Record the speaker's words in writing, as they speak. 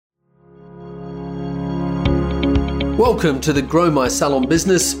Welcome to the Grow My Salon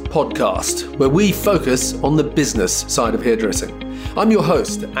Business podcast, where we focus on the business side of hairdressing. I'm your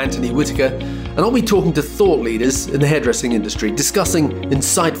host, Anthony Whitaker, and I'll be talking to thought leaders in the hairdressing industry, discussing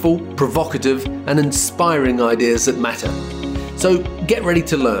insightful, provocative, and inspiring ideas that matter. So get ready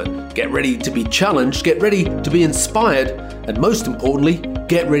to learn, get ready to be challenged, get ready to be inspired, and most importantly,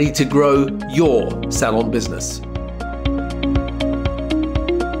 get ready to grow your salon business.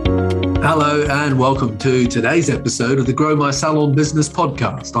 Hello and welcome to today's episode of the Grow My Salon Business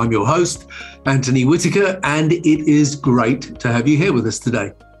podcast. I'm your host, Anthony Whitaker, and it is great to have you here with us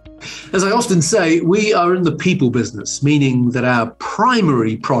today. As I often say, we are in the people business, meaning that our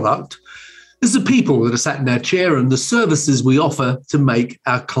primary product is the people that are sat in our chair and the services we offer to make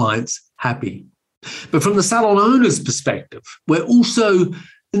our clients happy. But from the salon owner's perspective, we're also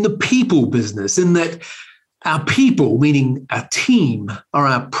in the people business in that our people, meaning our team, are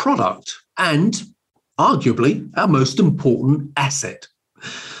our product and arguably our most important asset.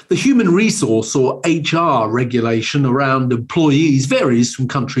 The human resource or HR regulation around employees varies from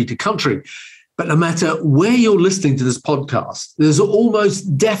country to country. But no matter where you're listening to this podcast, there's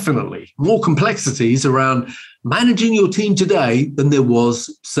almost definitely more complexities around managing your team today than there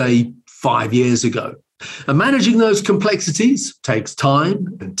was, say, 5 years ago. And managing those complexities takes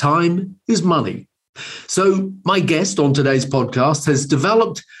time, and time is money. So my guest on today's podcast has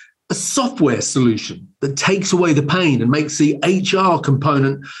developed a software solution that takes away the pain and makes the HR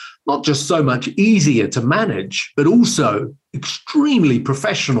component not just so much easier to manage, but also extremely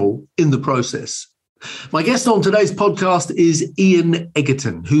professional in the process. My guest on today's podcast is Ian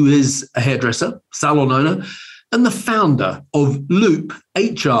Egerton, who is a hairdresser, salon owner, and the founder of Loop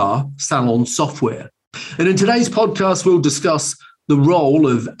HR salon software. And in today's podcast, we'll discuss the role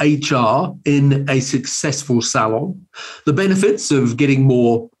of HR in a successful salon, the benefits of getting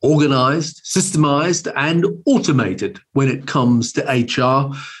more organized, systemized, and automated when it comes to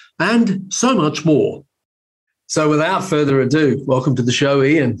HR, and so much more. So without further ado, welcome to the show,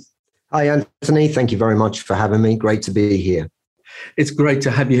 Ian. Hi, Anthony. Thank you very much for having me. Great to be here. It's great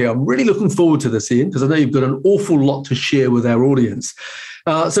to have you here. I'm really looking forward to this, Ian, because I know you've got an awful lot to share with our audience.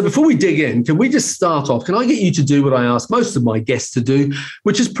 So before we dig in, can we just start off? Can I get you to do what I ask most of my guests to do,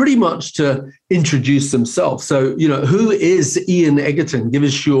 which is pretty much to introduce themselves? So, who is Ian Egerton? Give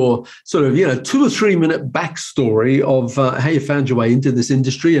us your sort of, 2 or 3 minute backstory of how you found your way into this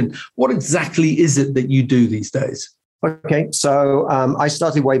industry and what exactly is it that you do these days? Okay, so I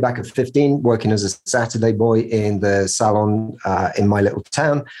started way back at 15, working as a Saturday boy in the salon in my little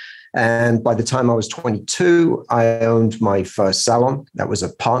town. And by the time I was 22, I owned my first salon. That was a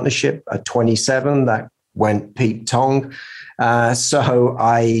partnership. At 27, that went Pete Tong. So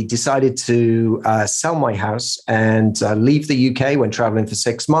I decided to sell my house and leave the UK when traveling for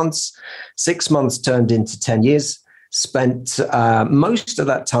 6 months. 6 months turned into 10 years. Spent most of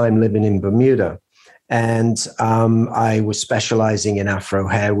that time living in Bermuda. And I was specializing in Afro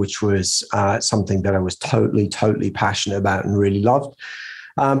hair, which was something that I was totally passionate about and really loved.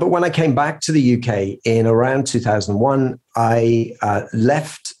 But when I came back to the UK in around 2001, I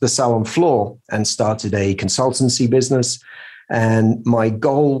left the salon floor and started a consultancy business. And my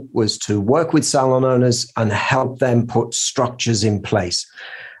goal was to work with salon owners and help them put structures in place.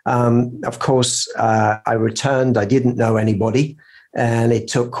 Of course, I returned. I didn't know anybody. And it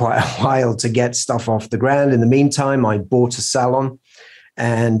took quite a while to get stuff off the ground. In the meantime, I bought a salon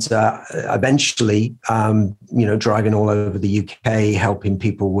and eventually, driving all over the UK, helping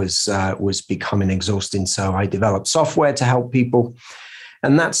people was becoming exhausting. So I developed software to help people.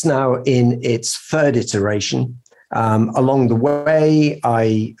 And that's now in its third iteration. Along the way,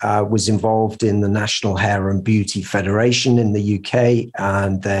 I was involved in the National Hair and Beauty Federation in the UK.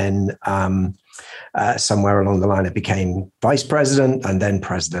 And then somewhere along the line, I became vice president and then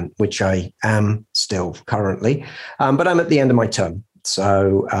president, which I am still currently. But I'm at the end of my term.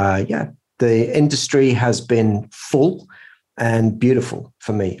 So, the industry has been full and beautiful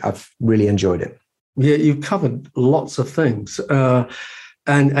for me. I've really enjoyed it. Yeah, you've covered lots of things.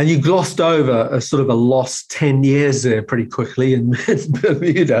 And you glossed over a sort of a lost 10 years there pretty quickly in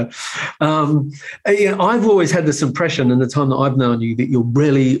Bermuda. I've always had this impression in the time that I've known you that you're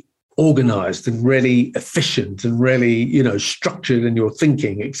really organized and really efficient and really, structured in your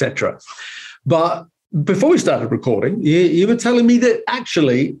thinking, etc. But before we started recording, you were telling me that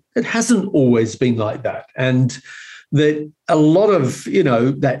actually it hasn't always been like that. And that a lot of,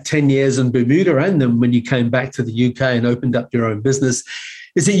 that 10 years in Bermuda and then when you came back to the UK and opened up your own business,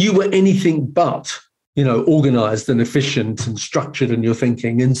 is that you were anything but, organized and efficient and structured in your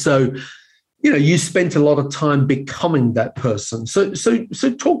thinking. And so, you spent a lot of time becoming that person. So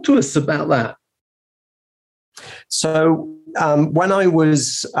talk to us about that. So when I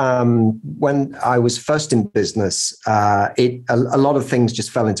was first in business, a lot of things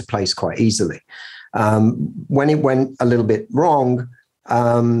just fell into place quite easily. When it went a little bit wrong,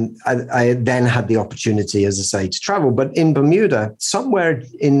 I then had the opportunity, as I say, to travel. But in Bermuda, somewhere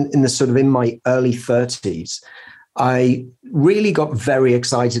in my early 30s, I really got very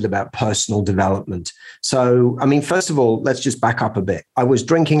excited about personal development. So, I mean, first of all, let's just back up a bit. I was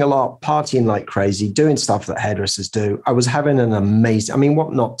drinking a lot, partying like crazy, doing stuff that hairdressers do. I was having an amazing, I mean,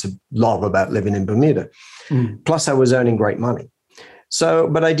 what not to love about living in Bermuda? Plus, I was earning great money. So,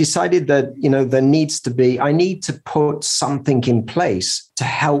 but I decided that, I need to put something in place to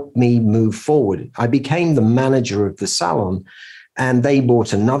help me move forward. I became the manager of the salon, and they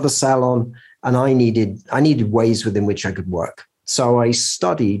bought another salon, and I needed ways within which I could work. So I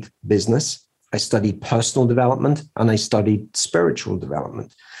studied business, I studied personal development, and I studied spiritual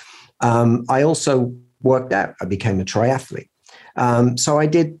development. I also worked out. I became a triathlete. So I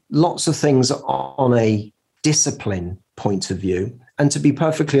did lots of things on a discipline point of view. And to be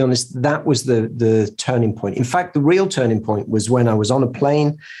perfectly honest, that was the turning point. In fact, the real turning point was when I was on a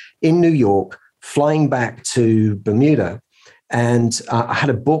plane in New York, flying back to Bermuda. And I had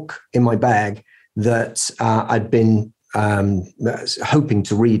a book in my bag that I'd been hoping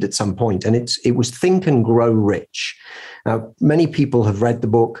to read at some point. And it was Think and Grow Rich. Now, many people have read the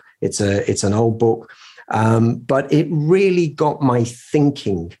book. It's an old book, but it really got my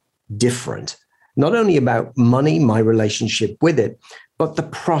thinking different. Not only about money, my relationship with it, but the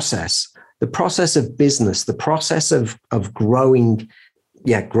process of business, the process of growing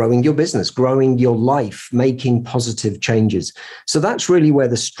your business, growing your life, making positive changes. So that's really where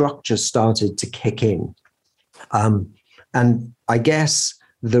the structure started to kick in. And I guess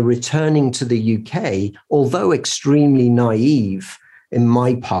the returning to the UK, although extremely naive in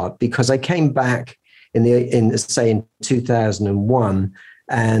my part, because I came back in 2001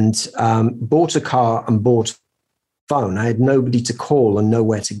 and bought a car and bought a phone. I had nobody to call and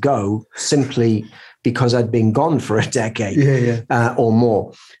nowhere to go, simply because I'd been gone for a decade or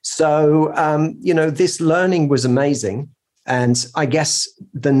more. So, this learning was amazing. And I guess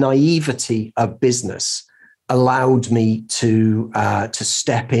the naivety of business allowed me to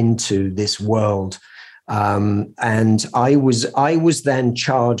step into this world. And I was then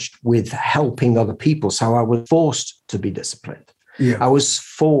charged with helping other people. So I was forced to be disciplined. Yeah. I was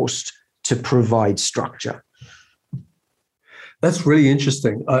forced to provide structure. That's really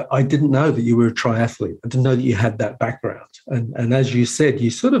interesting. I didn't know that you were a triathlete. I didn't know that you had that background. And as you said,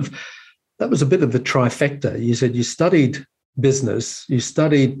 that was a bit of a trifecta. You said you studied business, you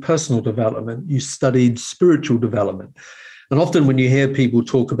studied personal development, you studied spiritual development. And often when you hear people when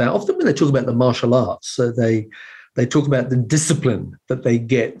they talk about the martial arts, so they talk about the discipline that they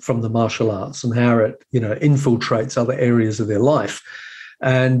get from the martial arts and how it, infiltrates other areas of their life.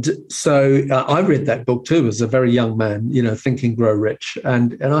 And so I read that book too as a very young man, Think and Grow Rich.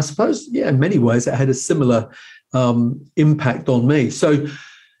 And I suppose, in many ways it had a similar impact on me. So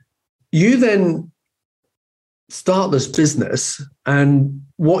you then start this business, and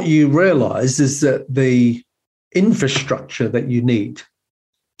what you realize is that the infrastructure that you need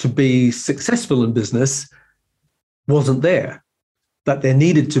to be successful in business wasn't there, that there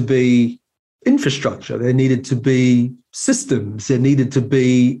needed to be infrastructure, there needed to be systems, there needed to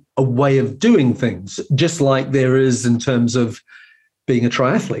be a way of doing things, just like there is in terms of being a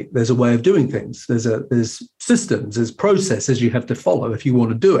triathlete. There's a way of doing things. There's systems, there's processes you have to follow if you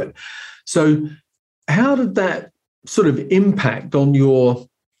want to do it. So how did that sort of impact on your,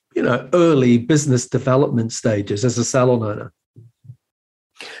 early business development stages as a salon owner?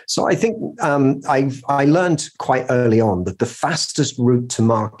 So I think I learned quite early on that the fastest route to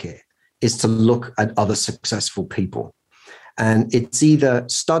market is to look at other successful people. And it's either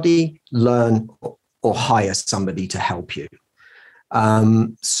study, learn, or hire somebody to help you.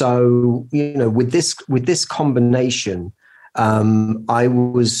 So, with this combination, I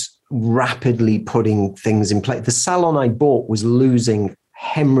was rapidly putting things in place. The salon I bought was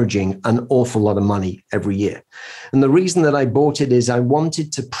hemorrhaging an awful lot of money every year. And the reason that I bought it is I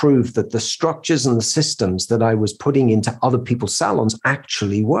wanted to prove that the structures and the systems that I was putting into other people's salons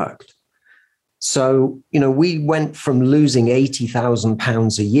actually worked. So, we went from losing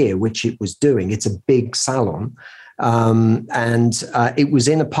 £80,000 a year, which it was doing. It's a big salon. And it was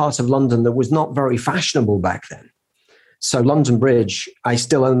in a part of London that was not very fashionable back then. So London Bridge, I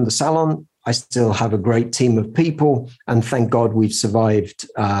still own the salon. I still have a great team of people, and thank God we've survived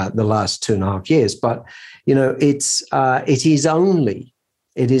the last 2.5 years. But it is only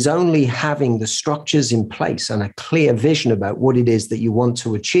It is only having the structures in place and a clear vision about what it is that you want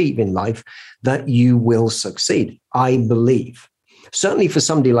to achieve in life that you will succeed, I believe. Certainly for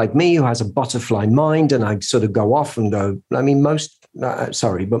somebody like me who has a butterfly mind, and I sort of go off and go, I mean, most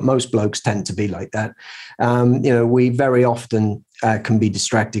blokes tend to be like that. We very often can be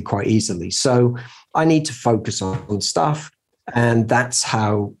distracted quite easily. So I need to focus on stuff. And that's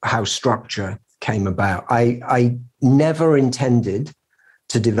how structure came about. I never intended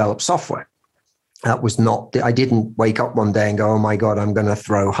to develop software. That was not, I didn't wake up one day and go, oh my God, I'm going to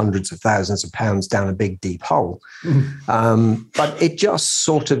throw hundreds of thousands of pounds down a big, deep hole. But it just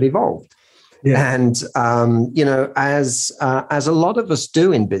sort of evolved. Yeah. And, as a lot of us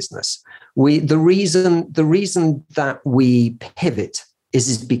do in business, the reason that we pivot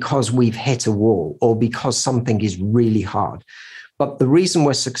is because we've hit a wall or because something is really hard. But the reason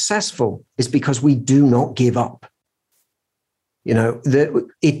we're successful is because we do not give up.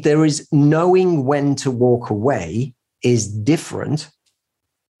 There is knowing when to walk away is different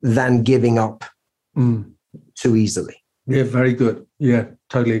than giving up too easily. Yeah, very good. Yeah,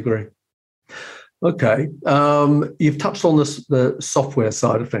 totally agree. Okay. You've touched on the software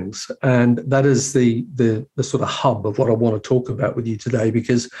side of things, and that is the sort of hub of what I want to talk about with you today,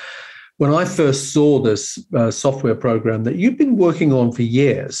 because when I first saw this software program that you've been working on for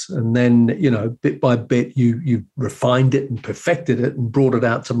years, and then, bit by bit, you refined it and perfected it and brought it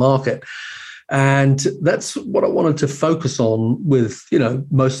out to market. And that's what I wanted to focus on with,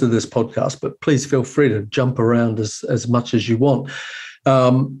 most of this podcast, but please feel free to jump around as much as you want.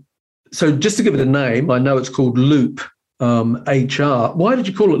 So just to give it a name, I know it's called Loop HR. Why did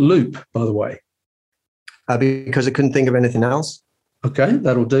you call it Loop, by the way? Because I couldn't think of anything else. Okay,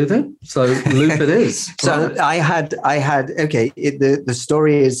 that'll do then. So Loop it is. So right. I had. Okay. The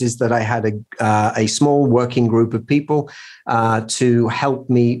story is that I had a small working group of people to help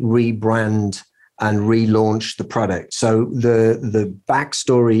me rebrand and relaunch the product. So the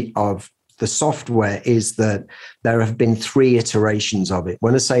backstory of the software is that there have been 3 iterations of it.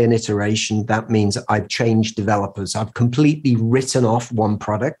 When I say an iteration, that means I've changed developers. I've completely written off one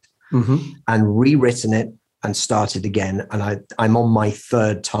product and rewritten it and started again. And I'm on my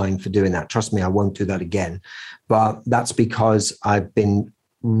 3rd time for doing that. Trust me, I won't do that again. But that's because I've been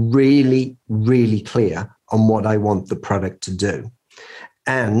really, really clear on what I want the product to do.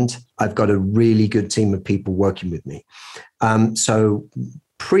 And I've got a really good team of people working with me. So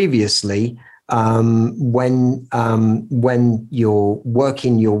previously, when you're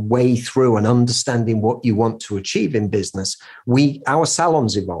working your way through and understanding what you want to achieve in business, our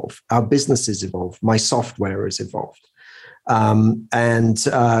salons evolve, our businesses evolve, my software has evolved.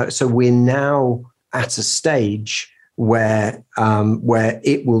 So we're now at a stage where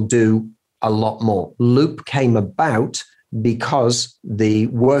it will do a lot more. Loop came about because the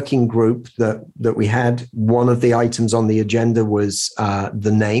working group that we had, one of the items on the agenda was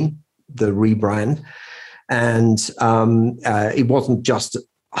the name, the rebrand. And it wasn't just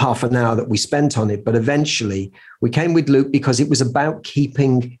half an hour that we spent on it, but eventually we came with Loop because it was about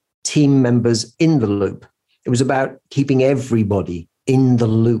keeping team members in the loop. It was about keeping everybody in the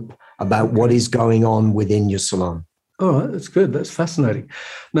loop about what is going on within your salon. All right, that's good. That's fascinating.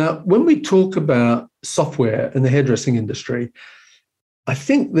 Now, when we talk about software in the hairdressing industry, I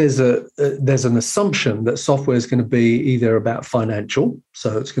think there's an assumption that software is going to be either about financial,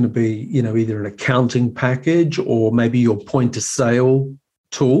 so it's going to be either an accounting package or maybe your point of sale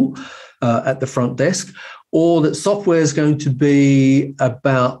tool at the front desk, or that software is going to be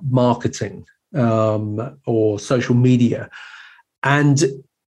about marketing or social media. And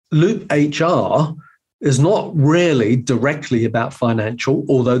Loop HR is not really directly about financial,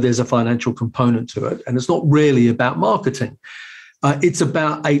 although there's a financial component to it, and it's not really about marketing. It's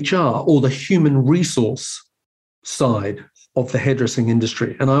about HR, or the human resource side of the hairdressing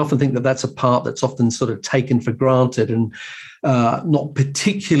industry. And I often think that that's a part that's often sort of taken for granted and not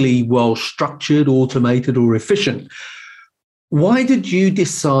particularly well structured, automated, or efficient. Why did you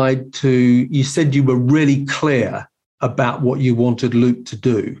decide you said you were really clear about what you wanted Loop to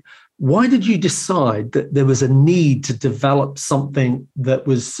do. Why did you decide that there was a need to develop something that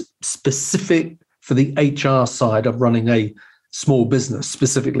was specific for the HR side of running a small business,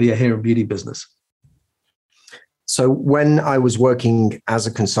 specifically a hair and beauty business? So when I was working as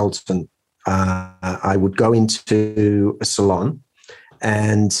a consultant, I would go into a salon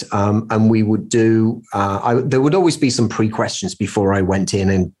and we would do, there would always be some pre-questions before I went in,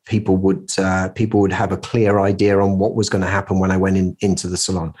 and people would have a clear idea on what was going to happen when I went into the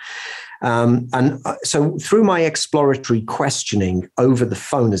salon. So through my exploratory questioning over the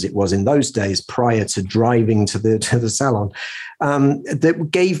phone, as it was in those days prior to driving to the salon, that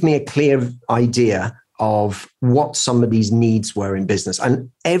gave me a clear idea of what somebody's needs were in business. And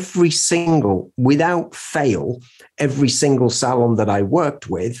without fail, every single salon that I worked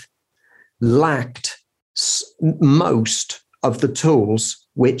with lacked most of the tools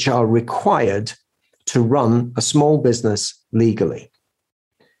which are required to run a small business legally.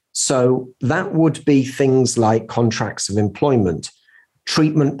 So that would be things like contracts of employment,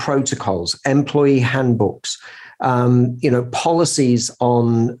 treatment protocols, employee handbooks, policies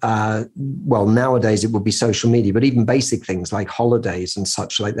on, nowadays it would be social media, but even basic things like holidays and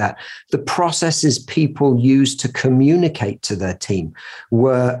such like that. The processes people use to communicate to their team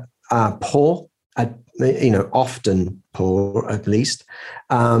were poor, often poor at least,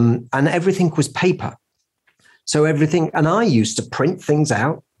 and everything was paper. So and I used to print things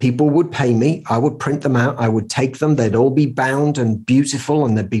out. People would pay me. I would print them out. I would take them. They'd all be bound and beautiful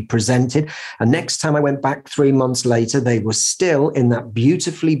and they'd be presented. And next time I went back 3 months later, they were still in that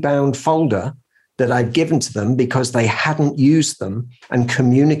beautifully bound folder that I'd given to them because they hadn't used them and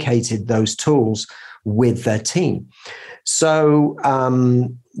communicated those tools with their team. So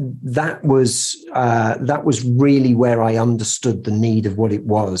that was really where I understood the need of what it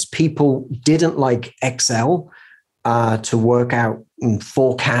was. People didn't like Excel to work out and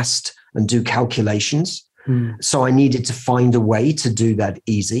forecast and do calculations. So I needed to find a way to do that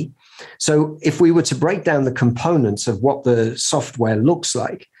easy. So if we were to break down the components of what the software looks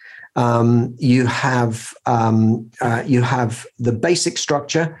like, you have the basic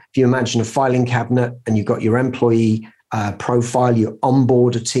structure. If you imagine a filing cabinet and you've got your employee profile, you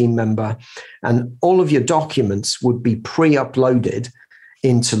onboard a team member, and all of your documents would be pre-uploaded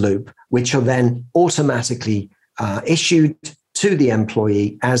into Loop, which are then automatically issued to the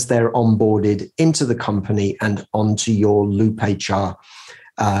employee as they're onboarded into the company and onto your Loop HR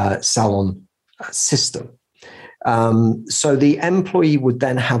salon system. So the employee would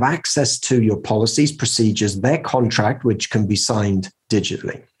then have access to your policies, procedures, their contract, which can be signed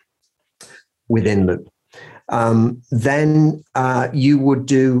digitally within Loop. Then you would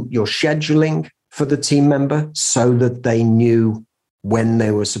do your scheduling for the team member so that they knew when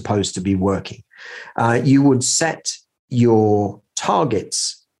they were supposed to be working. You would set your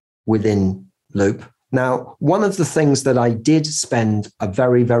targets within Loop. Now, one of the things that I did spend a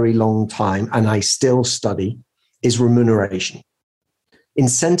very, very long time, and I still study, is remuneration.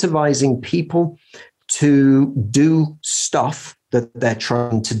 Incentivizing people to do stuff that they're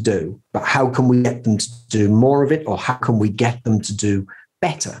trying to do, but how can we get them to do more of it, or how can we get them to do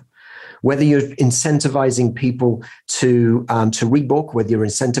better? Whether you're incentivizing people to rebook, whether you're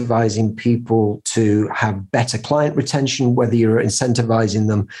incentivizing people to have better client retention, whether you're incentivizing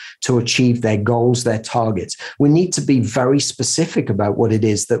them to achieve their goals, their targets, we need to be very specific about what it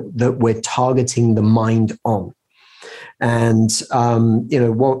is that we're targeting the mind on. And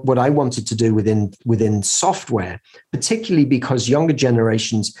what I wanted to do within software, particularly because younger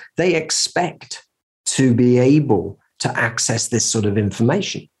generations, they expect to be able to access this sort of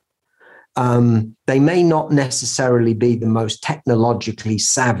information. They may not necessarily be the most technologically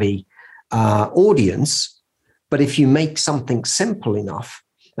savvy audience, but if you make something simple enough,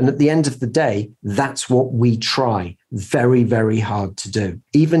 and at the end of the day, that's what we try very, very hard to do.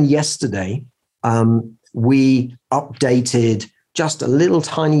 Even yesterday, we updated just a little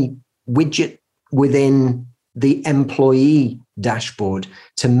tiny widget within the employee dashboard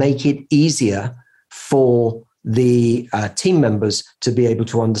to make it easier for the team members to be able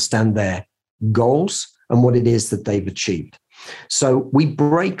to understand their goals and what it is that they've achieved. So we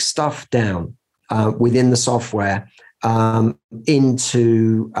break stuff down within the software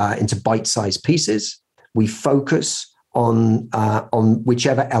into bite-sized pieces. We focus on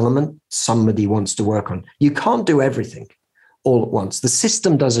whichever element somebody wants to work on. You can't do everything all at once. The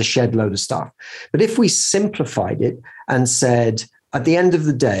system does a shed load of stuff. But if we simplified it and said, at the end of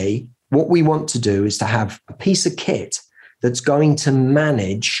the day, what we want to do is to have a piece of kit that's going to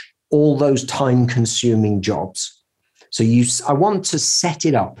manage all those time-consuming jobs. So I want to set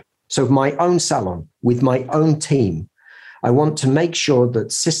it up. So my own salon with my own team, I want to make sure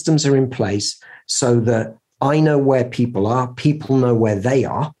that systems are in place so that I know where people are, people know where they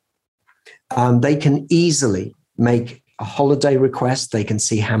are. They can easily make a holiday request. They can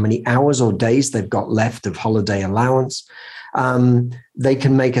see how many hours or days they've got left of holiday allowance. They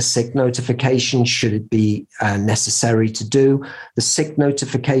can make a sick notification should it be necessary to do. The sick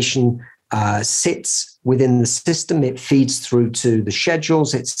notification sits within the system. It feeds through to the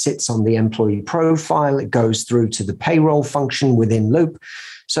schedules. It sits on the employee profile. It goes through to the payroll function within Loop.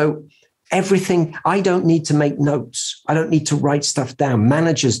 So everything. I don't need to make notes. I don't need to write stuff down.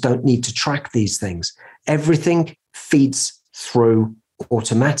 Managers don't need to track these things. Everything feeds through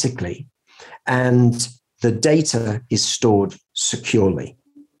automatically, and the data is stored securely.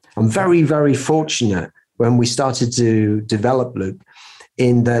 I'm very, very fortunate when we started to develop Loop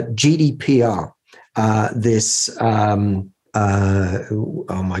in that GDPR, oh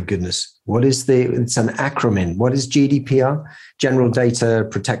my goodness, it's an acronym. What is GDPR? General Data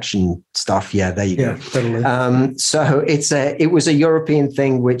Protection stuff. Yeah, there you go. Totally. So it was a European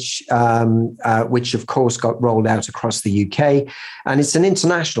thing, which of course got rolled out across the UK, and it's an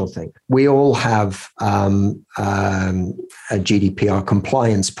international thing. We all have a GDPR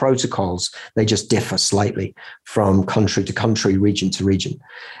compliance protocols. They just differ slightly from country to country, region to region.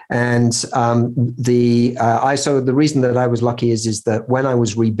 And the reason that I was lucky is that when I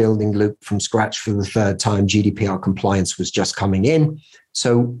was rebuilding Loop from scratch for the third time, GDPR compliance was just coming in.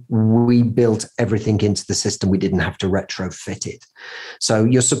 So we built everything into the system. We didn't have to retrofit it. So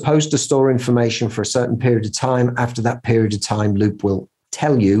you're supposed to store information for a certain period of time. After that period of time, Loop will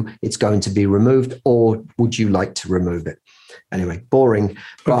tell you it's going to be removed, or would you like to remove it? Anyway, boring.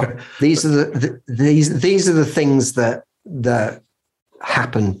 But okay. These are the things that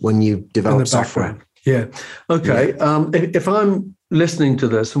happen when you develop software. Yeah. Okay. Yeah. If I'm listening to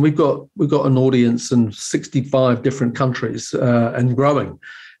this, and we've got an audience in 65 different countries and growing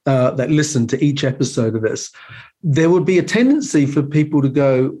that listen to each episode of this, there would be a tendency for people to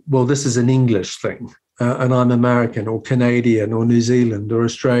go, well, this is an English thing, and I'm American or Canadian or New Zealand or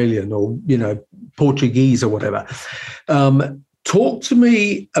Australian or Portuguese or whatever. Talk to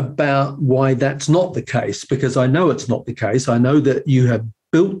me about why that's not the case, because I know it's not the case. I know that you have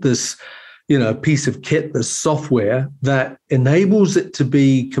built this piece of kit, this software that enables it to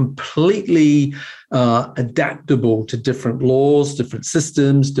be completely adaptable to different laws, different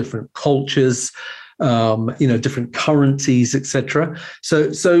systems, different cultures, different currencies, etc. So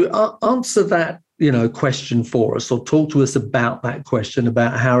answer that question for us, or talk to us about that question,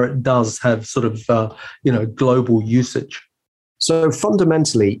 about how it does have sort of global usage. So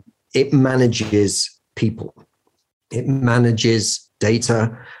fundamentally, it manages people. It manages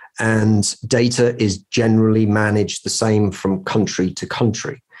data. And data is generally managed the same from country to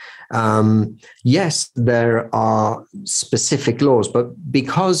country. Yes, there are specific laws, but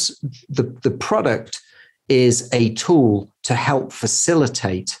because the product is a tool to help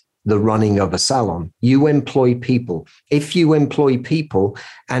facilitate the running of a salon, you employ people. If you employ people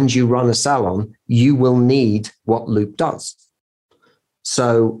and you run a salon, you will need what Loop does.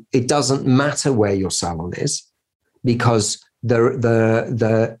 So it doesn't matter where your salon is, because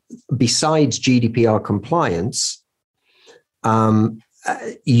the besides GDPR compliance,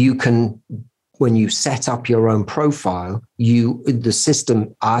 you can, when you set up your own profile, the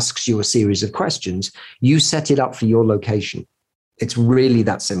system asks you a series of questions. You set it up for your location. It's really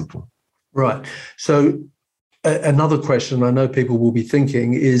that simple. Right. So another question I know people will be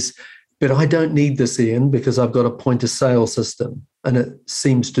thinking is, but I don't need this, Ian, because I've got a point of sale system and it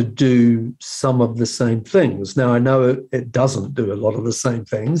seems to do some of the same things. Now, I know it doesn't do a lot of the same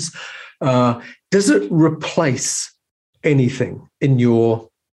things. Does it replace anything in your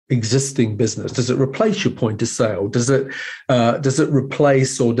existing business? Does it replace your point of sale? Does it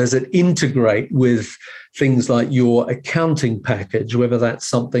replace, or does it integrate with things like your accounting package, whether that's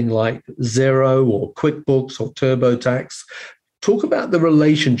something like Xero or QuickBooks or TurboTax? Talk about the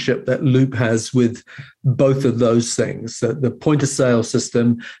relationship that Loop has with both of those things, the point of sale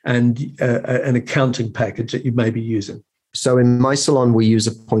system and an accounting package that you may be using. So in my salon, we use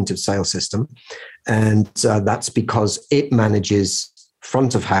a point of sale system, and that's because it manages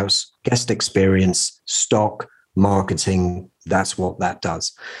front of house, guest experience, stock, marketing. That's what that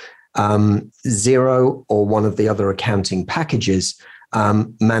does. Xero, or one of the other accounting packages,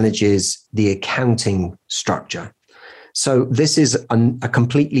 manages the accounting structure. So this is a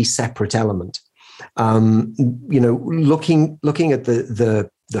completely separate element. Looking at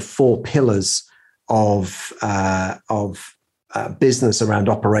the four pillars of business around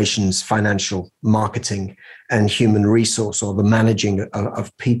operations, financial, marketing, and human resource, or the managing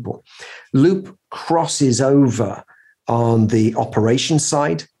of people, Loop crosses over on the operations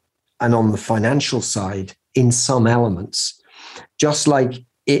side and on the financial side in some elements, just like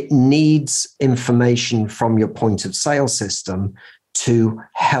it needs information from your point of sale system to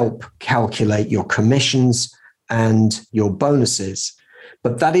help calculate your commissions and your bonuses.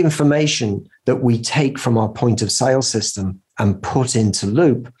 But that information that we take from our point of sale system and put into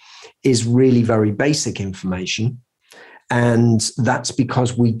Loop is really very basic information. And that's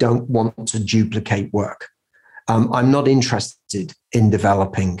because we don't want to duplicate work. I'm not interested in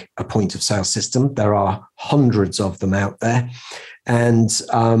developing a point of sale system. There are hundreds of them out there. And,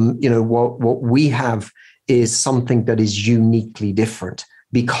 what we have is something that is uniquely different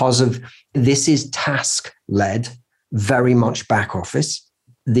because of this is task led, very much back office.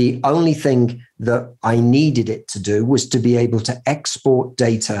 The only thing that I needed it to do was to be able to export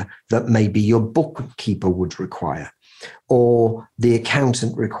data that maybe your bookkeeper would require, or the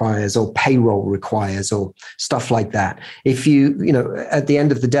accountant requires, or payroll requires, or stuff like that. If at the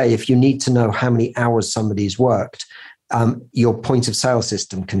end of the day, if you need to know how many hours somebody's worked, your point of sale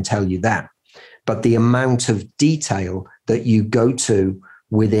system can tell you that. But the amount of detail that you go to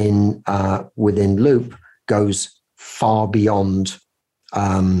within Loop goes far beyond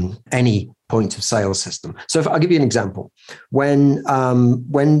any point of sale system. So I'll give you an example. When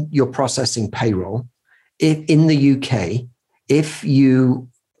you're processing payroll, if in the UK,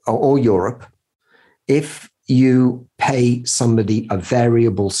 or Europe, if you pay somebody a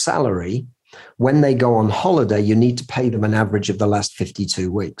variable salary, when they go on holiday, you need to pay them an average of the last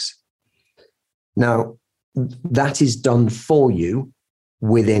 52 weeks. Now, that is done for you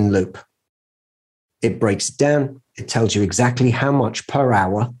within Loop. It breaks it down. It tells you exactly how much per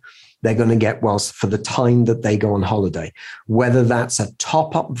hour they're going to get for the time that they go on holiday, whether that's a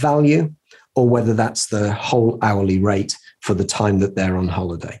top-up value or whether that's the whole hourly rate for the time that they're on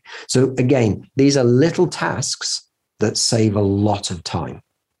holiday. So again, these are little tasks that save a lot of time.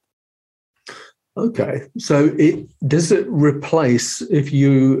 Okay. So does it replace, if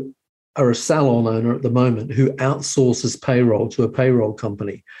you are a salon owner at the moment who outsources payroll to a payroll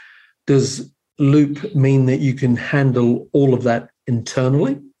company, does Loop mean that you can handle all of that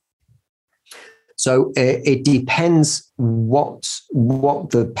internally? So it depends what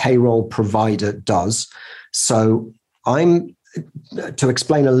the payroll provider does. So to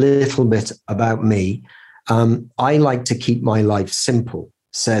explain a little bit about me, I like to keep my life simple,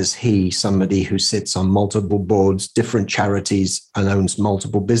 says somebody who sits on multiple boards, different charities, and owns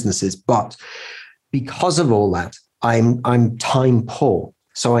multiple businesses. But because of all that, I'm time poor.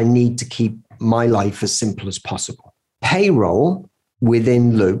 So I need to keep my life as simple as possible. Payroll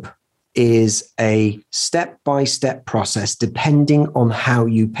within Loop is a step-by-step process depending on how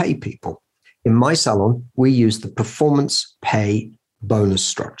you pay people. In my salon, we use the performance pay bonus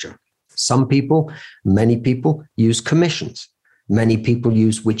structure. Many people use commissions. Many people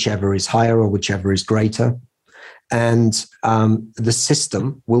use whichever is higher or whichever is greater. And the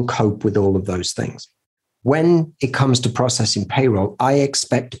system will cope with all of those things. When it comes to processing payroll, I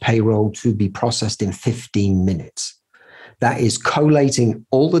expect payroll to be processed in 15 minutes. That is collating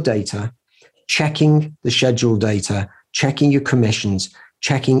all the data, checking the schedule data, checking your commissions,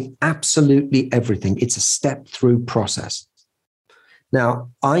 checking absolutely everything. It's a step-through process. Now,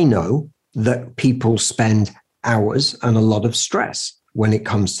 I know that people spend hours and a lot of stress when it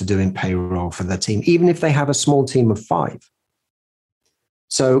comes to doing payroll for their team, even if they have a small team of 5.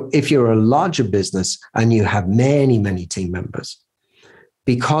 So if you're a larger business and you have many, many team members,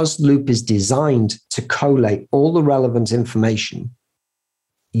 because Loop is designed to collate all the relevant information,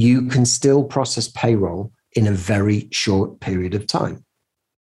 you can still process payroll in a very short period of time.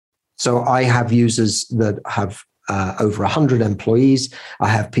 So I have users that have over 100 employees. I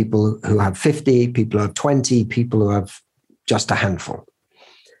have people who have 50, people who have 20, people who have just a handful.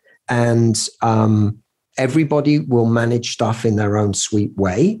 And everybody will manage stuff in their own sweet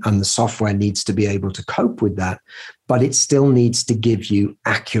way, and the software needs to be able to cope with that, but it still needs to give you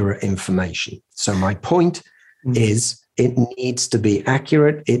accurate information. So my point is it needs to be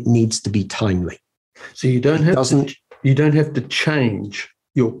accurate. It needs to be timely. So you don't have to change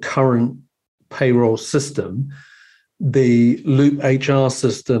your current payroll system. The Loop HR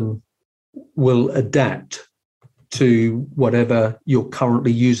system will adapt to whatever you're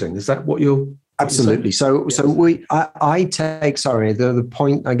currently using. Is that what you're? Absolutely. So I take, the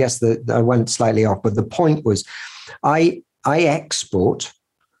point, I guess that I went slightly off, but the point was I export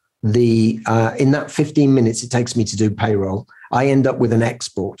in that 15 minutes it takes me to do payroll, I end up with an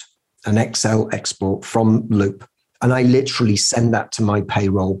Excel export from Loop, and I literally send that to my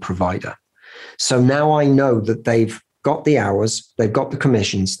payroll provider. So now I know that they've got the hours, they've got the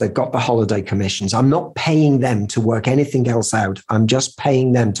commissions, they've got the holiday commissions. I'm not paying them to work anything else out. I'm just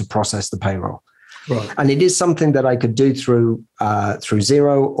paying them to process the payroll. Right. And it is something that I could do through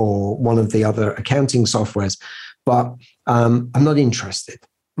Xero or one of the other accounting softwares, but I'm not interested.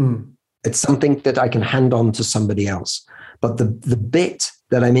 It's something that I can hand on to somebody else. But the bit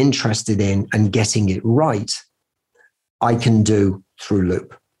that I'm interested in and getting it right, I can do through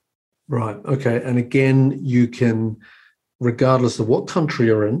Loop. Right. Okay. And again, you can, regardless of what country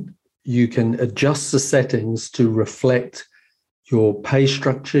you're in, you can adjust the settings to reflect your pay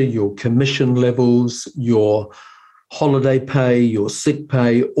structure, your commission levels, your holiday pay, your sick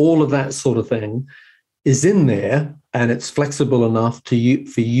pay, all of that sort of thing is in there, and it's flexible enough for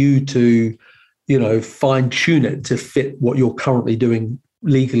you to, fine tune it to fit what you're currently doing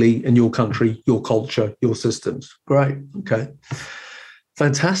legally in your country, your culture, your systems. Great. Okay.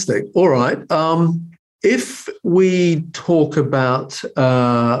 Fantastic. All right. If we talk about,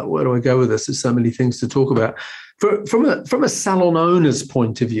 where do I go with this? There's so many things to talk about. From a salon owner's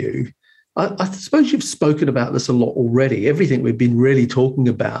point of view, I suppose you've spoken about this a lot already. Everything we've been really talking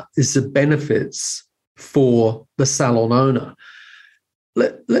about is the benefits for the salon owner.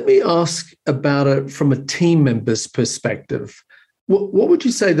 Let me ask about it from a team member's perspective. What would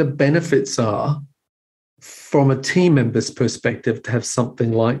you say the benefits are from a team member's perspective to have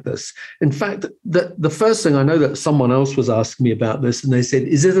something like this? In fact, the first thing, I know that someone else was asking me about this, and they said,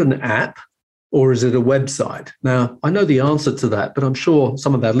 is it an app or is it a website? Now, I know the answer to that, but I'm sure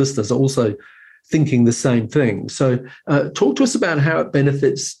some of our listeners are also thinking the same thing. So talk to us about how it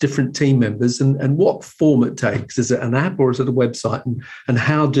benefits different team members and what form it takes. Is it an app or is it a website? And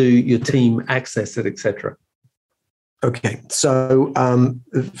how do your team access it, etc.? Okay, so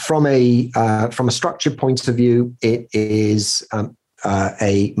from a structure point of view, it is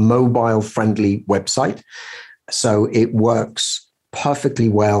a mobile-friendly website. So it works perfectly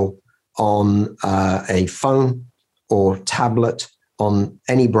well on a phone or tablet, on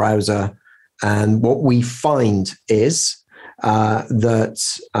any browser. And what we find is that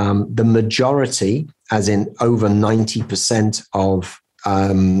the majority, as in over 90% of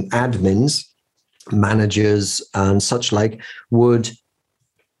admins, managers, and such like, would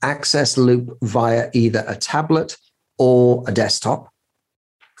access Loop via either a tablet or a desktop,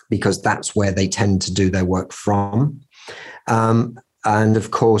 because that's where they tend to do their work from. And of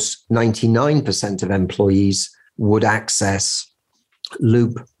course, 99% of employees would access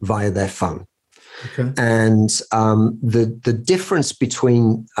Loop via their phone. Okay. And the difference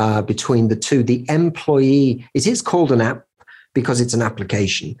between the two, the employee, it is called an app because it's an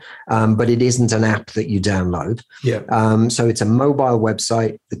application, but it isn't an app that you download. Yeah. So it's a mobile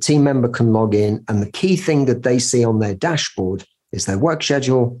website. The team member can log in, and the key thing that they see on their dashboard is their work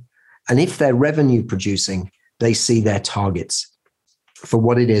schedule. And if they're revenue producing, they see their targets for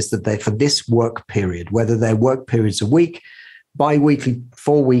what it is that they, for this work period, whether their work period's a week, bi-weekly,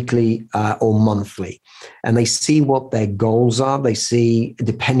 4-weekly, or monthly. And they see what their goals are. They see,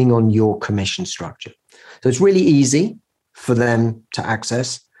 depending on your commission structure. So it's really easy for them to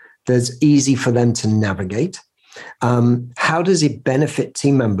access. It's easy for them to navigate. How does it benefit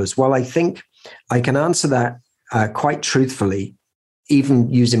team members? Well, I think I can answer that quite truthfully, even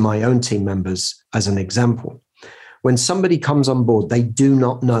using my own team members as an example. When somebody comes on board, they do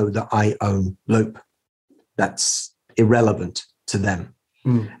not know that I own Loop. That's irrelevant to them.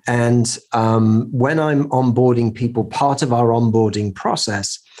 Mm. And when I'm onboarding people, part of our onboarding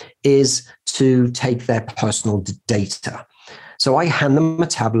process is to take their personal data. So I hand them a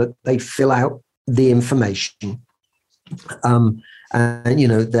tablet, they fill out the information, and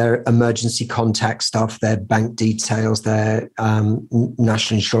their emergency contact stuff, their bank details, their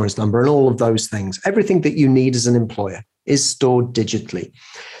national insurance number, and all of those things. Everything that you need as an employer is stored digitally.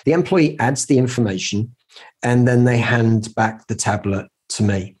 The employee adds the information, and then they hand back the tablet to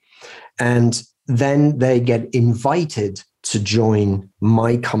me. And then they get invited to join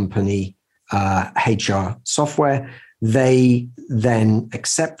my company HR software. They then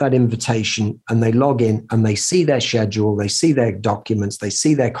accept that invitation and they log in and they see their schedule, they see their documents, they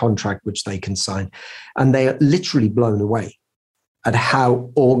see their contract, which they can sign. And they are literally blown away at how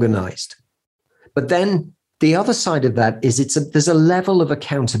organized. But then the other side of that is there's a level of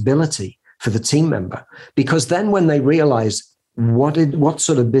accountability for the team member, because then when they realize what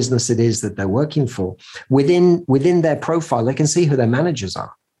sort of business it is that they're working for, within their profile, they can see who their managers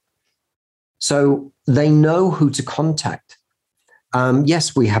are. So they know who to contact.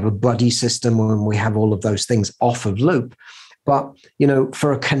 Yes, we have a buddy system and we have all of those things off of Loop, but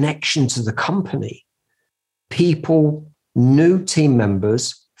for a connection to the company, new team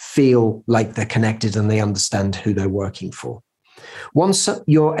members feel like they're connected and they understand who they're working for. Once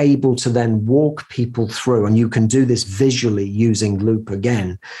you're able to then walk people through, and you can do this visually using Loop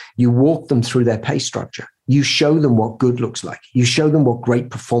again, you walk them through their pay structure. You show them what good looks like. You show them what great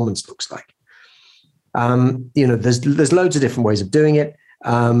performance looks like. There's loads of different ways of doing it,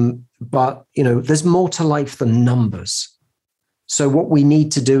 but there's more to life than numbers. So what we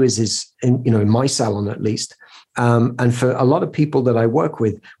need to do is in my salon at least, and for a lot of people that I work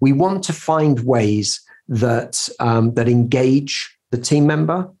with, we want to find ways that engage the team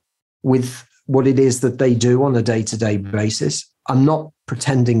member with what it is that they do on a day-to-day basis. I'm not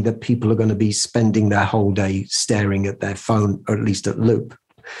pretending that people are going to be spending their whole day staring at their phone, or at least at Loop.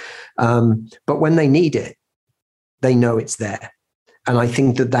 But when they need it, they know it's there. And I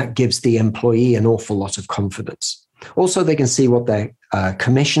think that gives the employee an awful lot of confidence. Also, they can see what their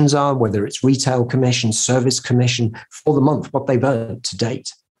commissions are, whether it's retail commission, service commission for the month, what they've earned to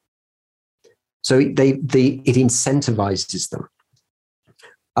date. So it incentivizes them.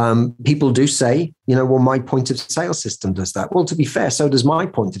 People do say, well, my point of sale system does that. Well, to be fair, so does my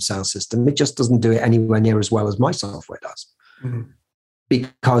point of sale system. It just doesn't do it anywhere near as well as my software does. Mm-hmm.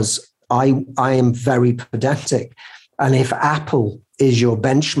 Because I am very pedantic. And if Apple is your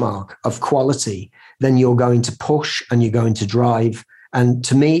benchmark of quality, then you're going to push and you're going to drive. And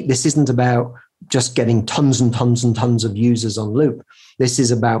to me, this isn't about just getting tons and tons and tons of users on Loop. This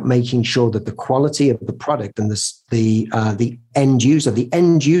is about making sure that the quality of the product and the end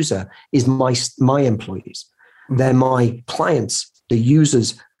user is my employees. They're my clients, the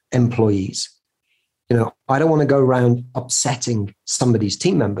users' employees. I don't want to go around upsetting somebody's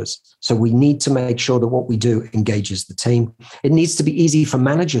team members. So we need to make sure that what we do engages the team. It needs to be easy for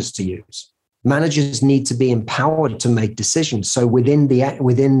managers to use. Managers need to be empowered to make decisions. So within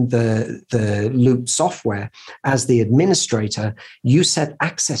the Loop software, as the administrator, you set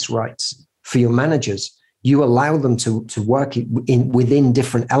access rights for your managers. You allow them to work within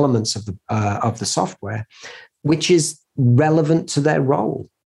different elements of the software, which is relevant to their role.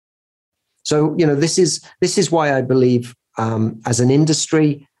 So this is why I believe as an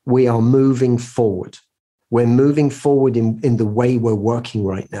industry we are moving forward. We're moving forward in the way we're working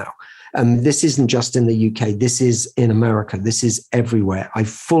right now. This isn't just in the UK. This is in America. This is everywhere. I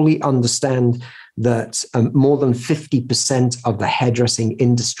fully understand that more than 50% of the hairdressing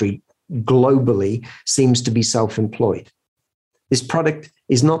industry globally seems to be self-employed. This product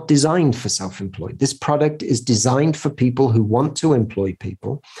is not designed for self-employed. This product is designed for people who want to employ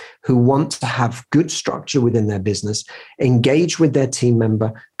people, who want to have good structure within their business, engage with their team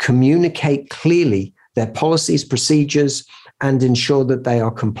member, communicate clearly their policies, procedures, and ensure that they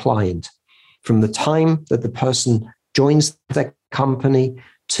are compliant from the time that the person joins their company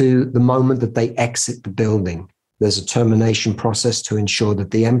to the moment that they exit the building. There's a termination process to ensure that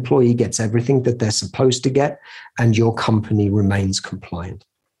the employee gets everything that they're supposed to get and your company remains compliant.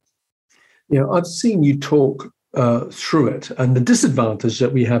 I've seen you talk through it, and the disadvantage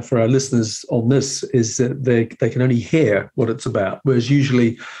that we have for our listeners on this is that they can only hear what it's about, whereas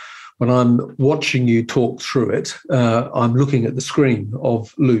usually when I'm watching you talk through it, I'm looking at the screen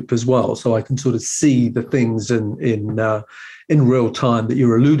of Loop as well, so I can sort of see the things in real time that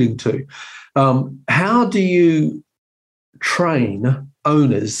you're alluding to. How do you train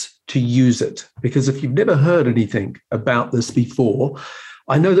owners to use it? Because if you've never heard anything about this before,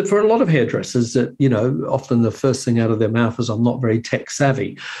 I know that for a lot of hairdressers that, often the first thing out of their mouth is, I'm not very tech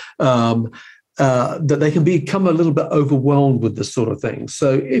savvy. That they can become a little bit overwhelmed with this sort of thing.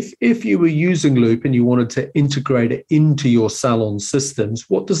 So if you were using Loop and you wanted to integrate it into your salon systems,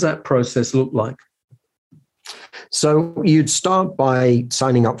 what does that process look like? So you'd start by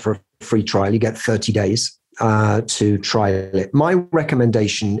signing up for a free trial. You get 30 days to trial it. My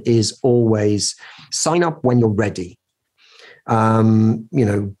recommendation is always sign up when you're ready.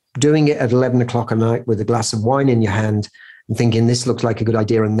 Doing it at 11 o'clock at night with a glass of wine in your hand and thinking this looks like a good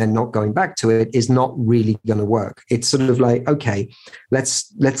idea and then not going back to it is not really going to work. It's sort of like, okay,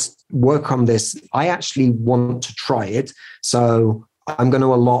 let's work on this. I actually want to try it. So I'm going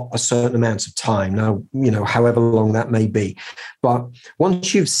to allot a certain amount of time now, however long that may be. But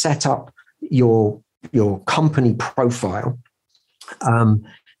once you've set up your company profile,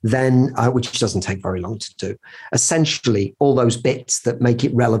 then which doesn't take very long to do, essentially all those bits that make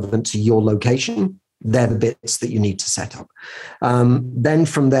it relevant to your location, they're the bits that you need to set up. Then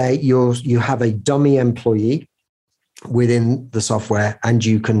from there, you have a dummy employee within the software and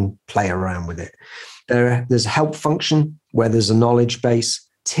you can play around with it. There's a help function where there's a knowledge base.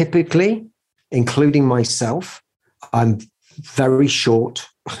 Typically, including myself, I'm very short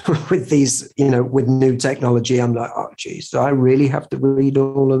with these, with new technology. I'm like, oh, geez, do I really have to read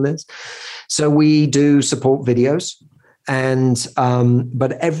all of this? So we do support videos. And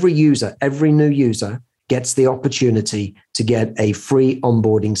but every new user gets the opportunity to get a free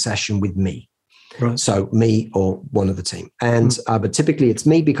onboarding session with me. Right. So me or one of the team. And but typically it's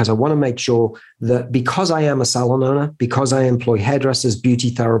me because I want to make sure that because I am a salon owner, because I employ hairdressers,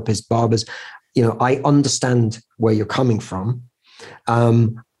 beauty therapists, barbers, I understand where you're coming from.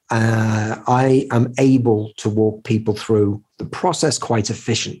 I am able to walk people through the process quite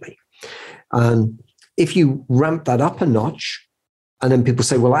efficiently. If you ramp that up a notch, and then people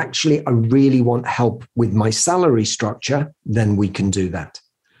say, well, actually, I really want help with my salary structure, then we can do that.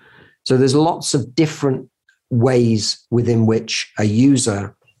 So there's lots of different ways within which a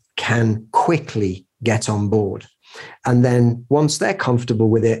user can quickly get on board. And then once they're comfortable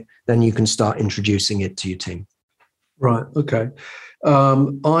with it, then you can start introducing it to your team. Right. Okay. I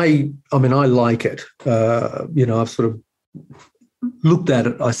mean, I like it. I've sort of looked at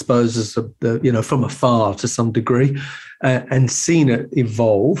it, I suppose, as from afar to some degree, and seen it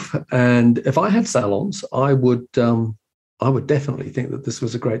evolve. And if I had salons, I would definitely think that this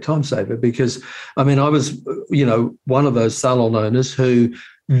was a great time saver, because, I mean, I was, one of those salon owners who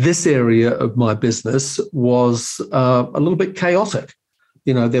this area of my business was a little bit chaotic.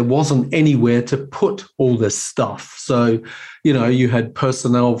 There wasn't anywhere to put all this stuff. So, you had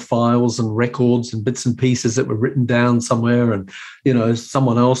personnel files and records and bits and pieces that were written down somewhere, and,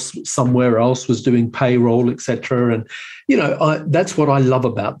 someone else somewhere else was doing payroll, etc. And, that's what I love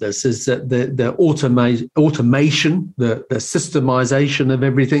about this, is that the automation, the systemization of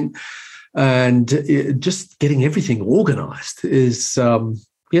everything, and just getting everything organized is,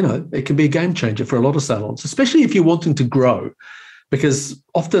 it can be a game changer for a lot of salons, especially if you're wanting to grow. Because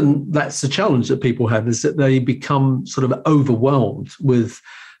often that's the challenge that people have, is that they become sort of overwhelmed with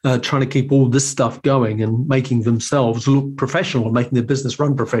trying to keep all this stuff going and making themselves look professional and making their business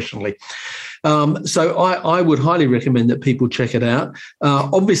run professionally. So I would highly recommend that people check it out.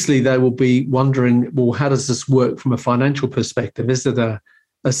 Obviously, they will be wondering, well, how does this work from a financial perspective? Is it a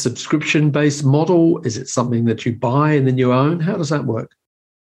subscription-based model? Is it something that you buy and then you own? How does that work?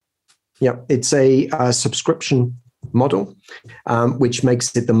 Yeah, it's a subscription model, which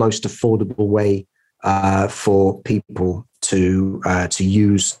makes it the most affordable way for people to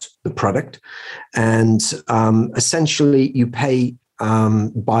use the product. And essentially, you pay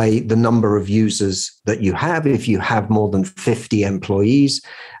by the number of users that you have. If you have more than 50 employees,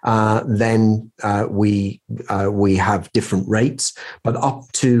 then we have different rates. But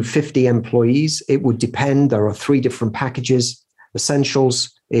up to 50 employees, it would depend. There are 3 different packages.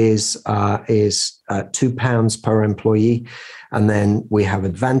 Essentials is £2 per employee, and then we have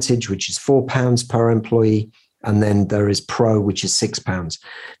Advantage, which is £4 per employee, and then there is Pro, which is £6.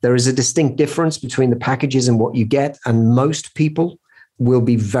 There is a distinct difference between the packages and what you get, and most people will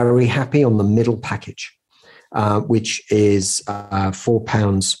be very happy on the middle package, which is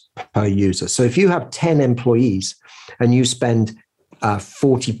 £4 per user. So if you have 10 employees and you spend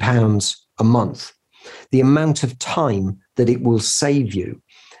 £40 a month, the amount of time that it will save you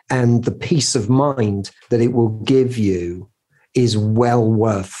and the peace of mind that it will give you is well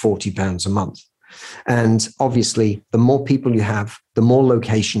worth £40 a month. And obviously, the more people you have, the more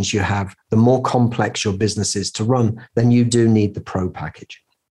locations you have, the more complex your business is to run, then you do need the Pro package.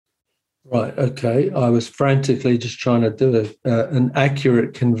 Right. Okay. I was frantically just trying to do an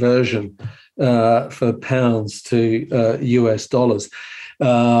accurate conversion for pounds to US dollars.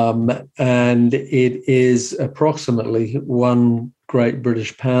 And it is approximately one Great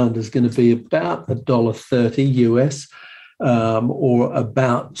British pound is going to be about $1.30 US, or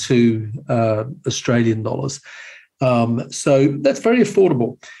about $2 Australian dollars. So that's very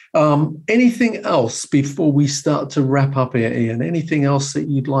affordable. Anything else before we start to wrap up here, Ian? Anything else that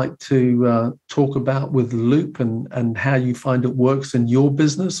you'd like to talk about with Loop and how you find it works in your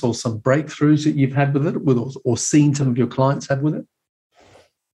business, or some breakthroughs that you've had with it, or seen some of your clients had with it?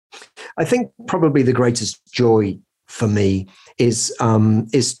 I think probably the greatest joy for me is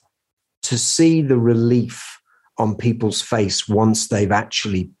to see the relief on people's face once they've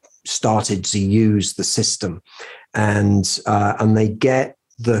actually started to use the system, and they get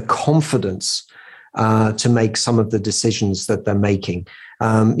the confidence to make some of the decisions that they're making.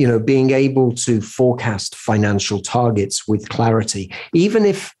 Being able to forecast financial targets with clarity, even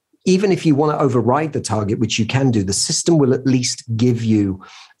if you want to override the target, which you can do, the system will at least give you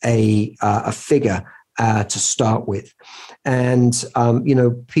a figure to start with. And,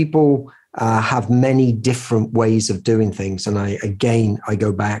 people have many different ways of doing things. And I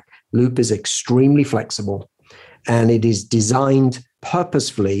go back, Loop is extremely flexible, and it is designed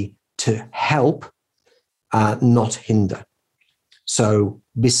purposefully to help, not hinder. So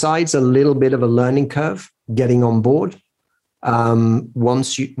besides a little bit of a learning curve getting on board,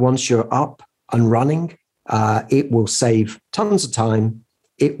 once you're up and running, it will save tons of time.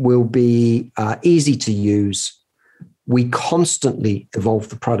 It will be easy to use. We constantly evolve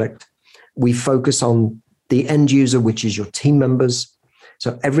the product. We focus on the end user, which is your team members.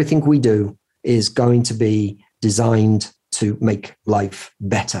 So everything we do is going to be designed to make life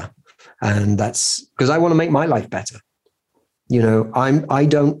better. And that's because I want to make my life better. I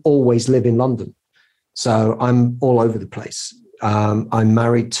don't always live in London. So I'm all over the place. I'm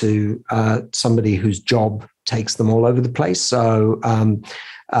married to somebody whose job takes them all over the place. So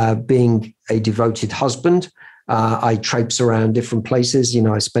being a devoted husband, I traipse around different places.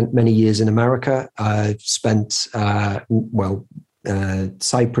 I spent many years in America. I've spent,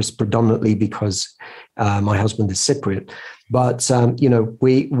 Cyprus predominantly because my husband is Cypriot. But,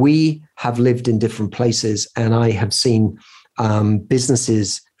 we have lived in different places, and I have seen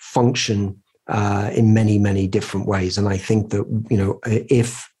businesses function in many, many different ways. And I think that,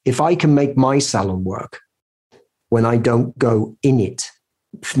 if I can make my salon work when I don't go in it,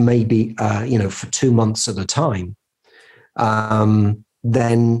 maybe, for 2 months at a time,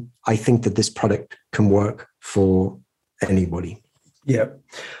 then I think that this product can work for anybody. Yeah.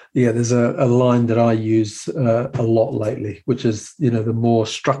 There's a line that I use a lot lately, which is, the more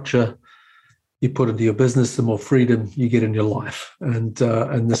structure you put into your business, the more freedom you get in your life. And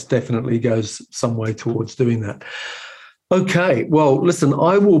this definitely goes some way towards doing that. Okay, well, listen,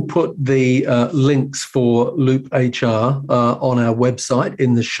 I will put the links for Loop HR on our website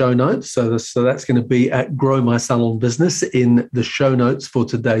in the show notes. So that's going to be at Grow My Salon Business in the show notes for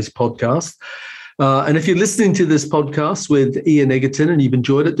today's podcast. And if you're listening to this podcast with Ian Egerton and you've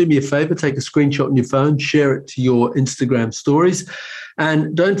enjoyed it, do me a favor, take a screenshot on your phone, share it to your Instagram stories.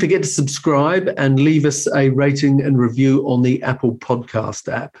 And don't forget to subscribe and leave us a rating and review on the Apple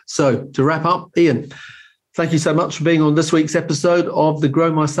Podcast app. So to wrap up, Ian, thank you so much for being on this week's episode of the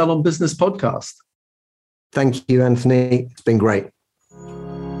Grow My Salon Business podcast. Thank you, Anthony. It's been great.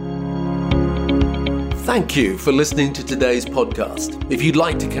 Thank you for listening to today's podcast. If you'd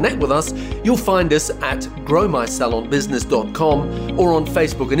like to connect with us, you'll find us at growmysalonbusiness.com or on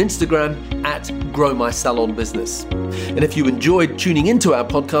Facebook and Instagram at growmysalonbusiness. And if you enjoyed tuning into our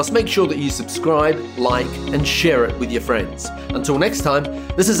podcast, make sure that you subscribe, like, and share it with your friends. Until next time,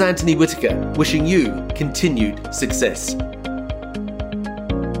 this is Anthony Whitaker wishing you continued success.